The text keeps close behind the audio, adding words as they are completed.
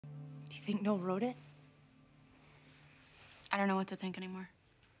think Noel wrote it? I don't know what to think anymore.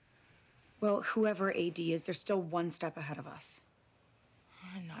 Well, whoever AD is, they're still one step ahead of us.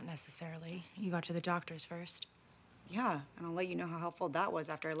 Not necessarily. You got to the doctors first. Yeah, and I'll let you know how helpful that was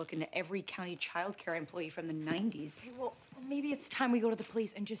after I look into every county childcare employee from the 90s. Okay, well, maybe it's time we go to the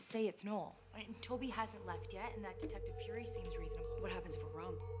police and just say it's Noel. Right? And Toby hasn't left yet, and that Detective Fury seems reasonable. What happens if we're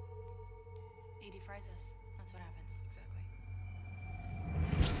wrong? AD fries us. That's what happens. Exactly.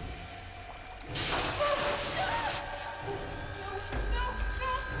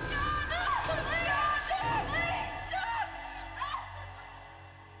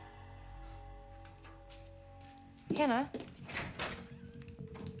 Hanna?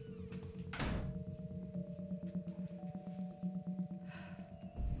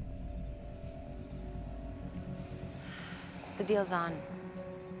 The deal's on.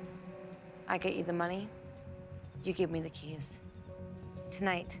 I get you the money, you give me the keys.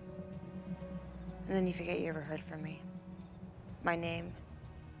 Tonight. And then you forget you ever heard from me. My name,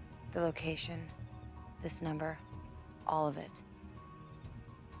 the location, this number, all of it.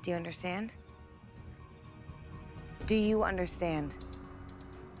 Do you understand? Do you understand?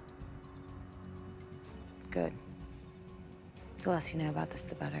 Good. The less you know about this,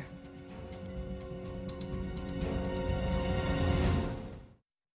 the better.